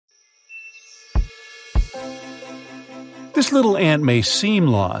This little ant may seem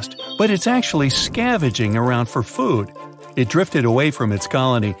lost, but it's actually scavenging around for food. It drifted away from its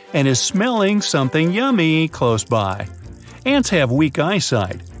colony and is smelling something yummy close by. Ants have weak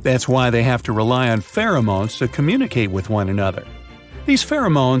eyesight. That's why they have to rely on pheromones to communicate with one another. These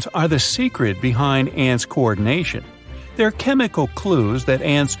pheromones are the secret behind ants' coordination. They're chemical clues that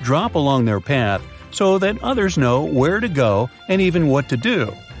ants drop along their path so that others know where to go and even what to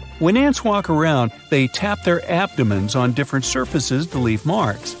do. When ants walk around, they tap their abdomens on different surfaces to leave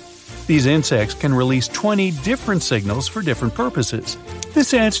marks. These insects can release 20 different signals for different purposes.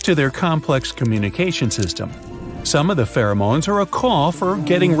 This adds to their complex communication system. Some of the pheromones are a call for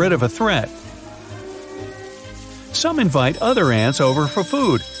getting rid of a threat. Some invite other ants over for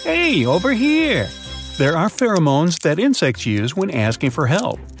food. Hey, over here! There are pheromones that insects use when asking for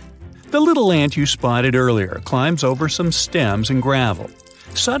help. The little ant you spotted earlier climbs over some stems and gravel.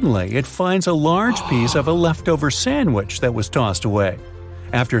 Suddenly, it finds a large piece of a leftover sandwich that was tossed away.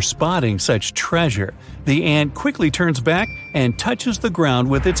 After spotting such treasure, the ant quickly turns back and touches the ground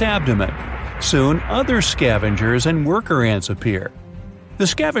with its abdomen. Soon, other scavengers and worker ants appear. The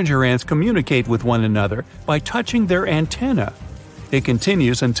scavenger ants communicate with one another by touching their antennae. It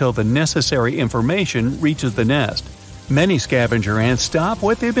continues until the necessary information reaches the nest. Many scavenger ants stop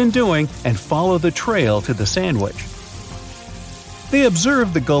what they've been doing and follow the trail to the sandwich. They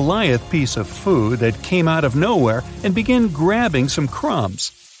observe the Goliath piece of food that came out of nowhere and begin grabbing some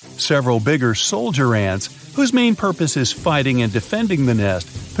crumbs. Several bigger soldier ants, whose main purpose is fighting and defending the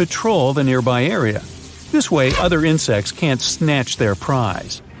nest, patrol the nearby area. This way, other insects can't snatch their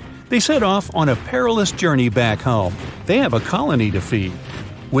prize. They set off on a perilous journey back home. They have a colony to feed.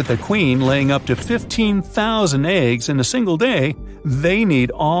 With the queen laying up to 15,000 eggs in a single day, they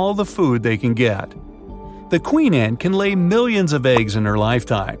need all the food they can get. The queen ant can lay millions of eggs in her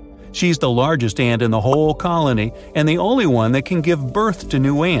lifetime. She's the largest ant in the whole colony and the only one that can give birth to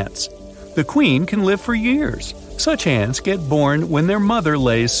new ants. The queen can live for years. Such ants get born when their mother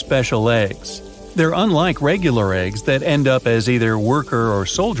lays special eggs. They're unlike regular eggs that end up as either worker or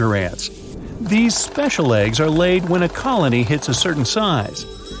soldier ants. These special eggs are laid when a colony hits a certain size.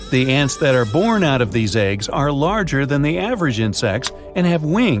 The ants that are born out of these eggs are larger than the average insects and have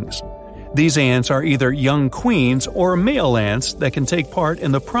wings. These ants are either young queens or male ants that can take part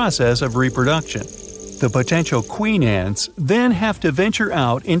in the process of reproduction. The potential queen ants then have to venture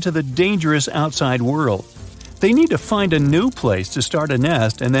out into the dangerous outside world. They need to find a new place to start a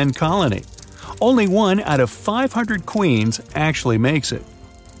nest and then colony. Only 1 out of 500 queens actually makes it.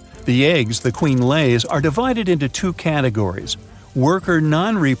 The eggs the queen lays are divided into 2 categories: worker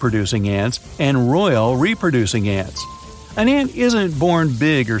non-reproducing ants and royal reproducing ants. An ant isn't born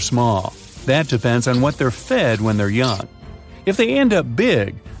big or small. That depends on what they're fed when they're young. If they end up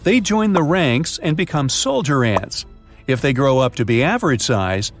big, they join the ranks and become soldier ants. If they grow up to be average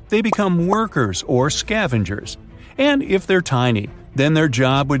size, they become workers or scavengers. And if they're tiny, then their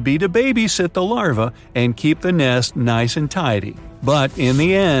job would be to babysit the larva and keep the nest nice and tidy. But in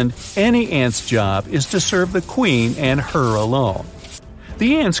the end, any ant's job is to serve the queen and her alone.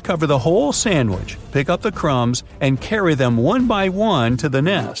 The ants cover the whole sandwich, pick up the crumbs, and carry them one by one to the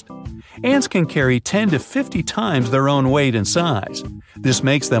nest. Ants can carry 10 to 50 times their own weight and size. This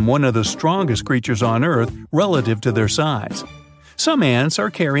makes them one of the strongest creatures on Earth relative to their size. Some ants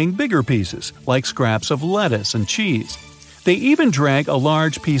are carrying bigger pieces, like scraps of lettuce and cheese. They even drag a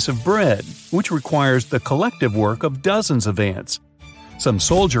large piece of bread, which requires the collective work of dozens of ants. Some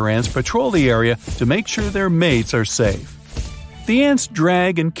soldier ants patrol the area to make sure their mates are safe. The ants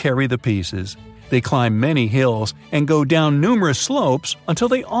drag and carry the pieces. They climb many hills and go down numerous slopes until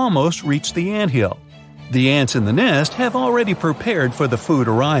they almost reach the anthill. The ants in the nest have already prepared for the food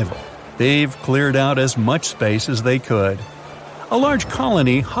arrival. They've cleared out as much space as they could. A large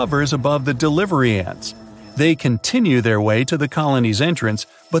colony hovers above the delivery ants. They continue their way to the colony's entrance,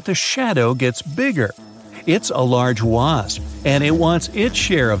 but the shadow gets bigger. It's a large wasp, and it wants its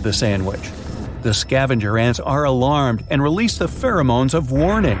share of the sandwich. The scavenger ants are alarmed and release the pheromones of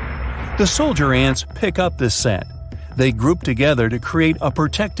warning. The soldier ants pick up this scent. They group together to create a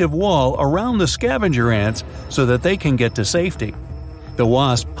protective wall around the scavenger ants so that they can get to safety. The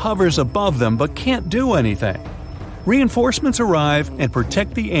wasp hovers above them but can't do anything. Reinforcements arrive and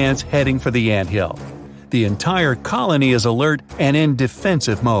protect the ants heading for the anthill. The entire colony is alert and in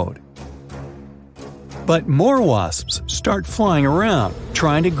defensive mode. But more wasps start flying around,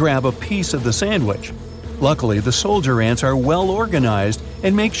 trying to grab a piece of the sandwich. Luckily, the soldier ants are well organized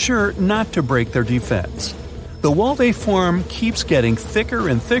and make sure not to break their defense. The wall they form keeps getting thicker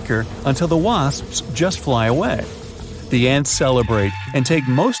and thicker until the wasps just fly away. The ants celebrate and take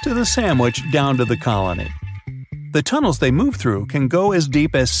most of the sandwich down to the colony. The tunnels they move through can go as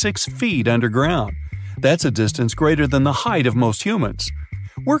deep as 6 feet underground. That's a distance greater than the height of most humans.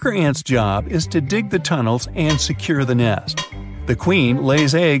 Worker ants' job is to dig the tunnels and secure the nest. The queen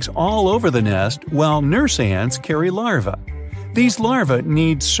lays eggs all over the nest while nurse ants carry larvae. These larvae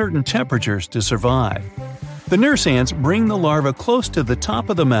need certain temperatures to survive. The nurse ants bring the larvae close to the top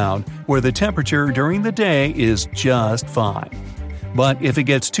of the mound where the temperature during the day is just fine. But if it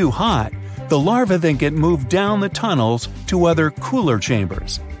gets too hot, the larvae then get moved down the tunnels to other cooler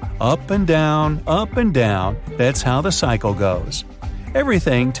chambers. Up and down, that's how the cycle goes.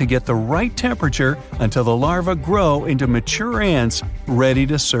 Everything to get the right temperature until the larvae grow into mature ants ready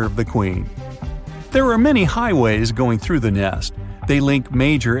to serve the queen. There are many highways going through the nest. They link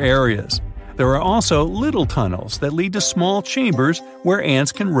major areas. There are also little tunnels that lead to small chambers where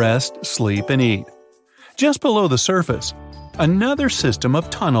ants can rest, sleep, and eat. Just below the surface, another system of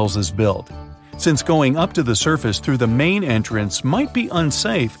tunnels is built. Since going up to the surface through the main entrance might be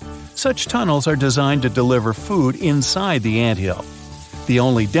unsafe, such tunnels are designed to deliver food inside the anthill. The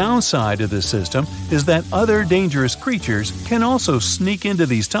only downside of this system is that other dangerous creatures can also sneak into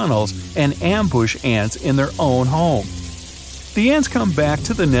these tunnels and ambush ants in their own home. The ants come back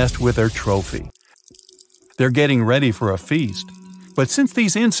to the nest with their trophy. They're getting ready for a feast. But since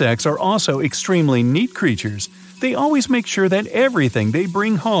these insects are also extremely neat creatures, they always make sure that everything they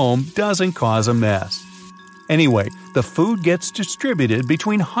bring home doesn't cause a mess. Anyway, the food gets distributed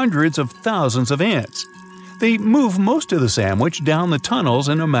between hundreds of thousands of ants. They move most of the sandwich down the tunnels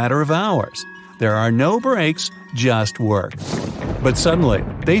in a matter of hours. There are no breaks, just work. But suddenly,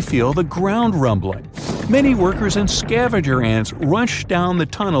 they feel the ground rumbling. Many workers and scavenger ants rush down the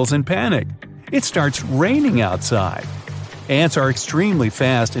tunnels in panic. It starts raining outside. Ants are extremely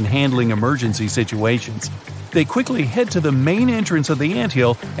fast in handling emergency situations. They quickly head to the main entrance of the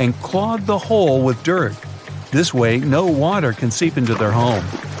anthill and clog the hole with dirt. This way, no water can seep into their home.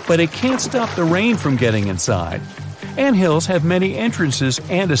 But it can't stop the rain from getting inside. Anthills have many entrances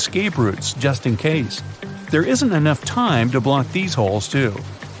and escape routes just in case. There isn't enough time to block these holes too.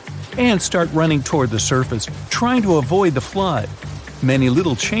 Ants start running toward the surface, trying to avoid the flood. Many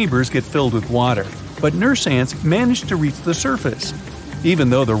little chambers get filled with water, but nurse ants manage to reach the surface. Even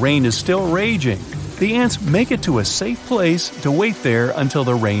though the rain is still raging, the ants make it to a safe place to wait there until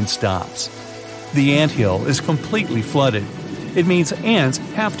the rain stops. The anthill is completely flooded. It means ants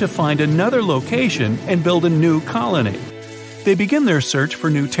have to find another location and build a new colony. They begin their search for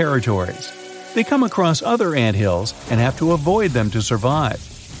new territories. They come across other anthills and have to avoid them to survive.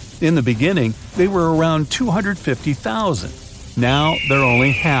 In the beginning, they were around 250,000. Now they're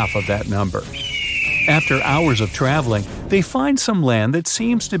only half of that number. After hours of traveling, they find some land that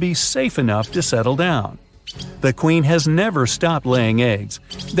seems to be safe enough to settle down. The queen has never stopped laying eggs.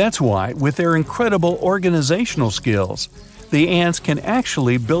 That's why, with their incredible organizational skills, the ants can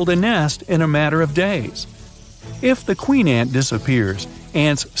actually build a nest in a matter of days. If the queen ant disappears,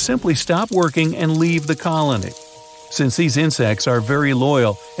 ants simply stop working and leave the colony. Since these insects are very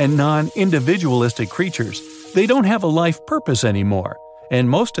loyal and non-individualistic creatures, they don't have a life purpose anymore, and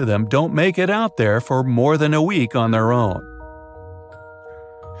most of them don't make it out there for more than a week on their own.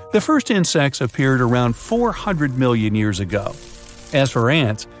 The first insects appeared around 400 million years ago. As for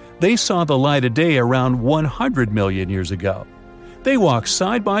ants, they saw the light of day around 100 million years ago. They walked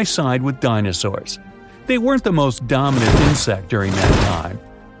side by side with dinosaurs. They weren't the most dominant insect during that time.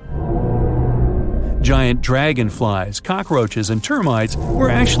 Giant dragonflies, cockroaches, and termites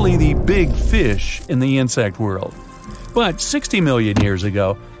were actually the big fish in the insect world. But 60 million years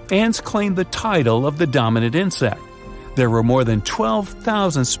ago, ants claimed the title of the dominant insect. There were more than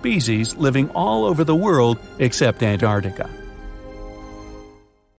 12,000 species living all over the world except Antarctica.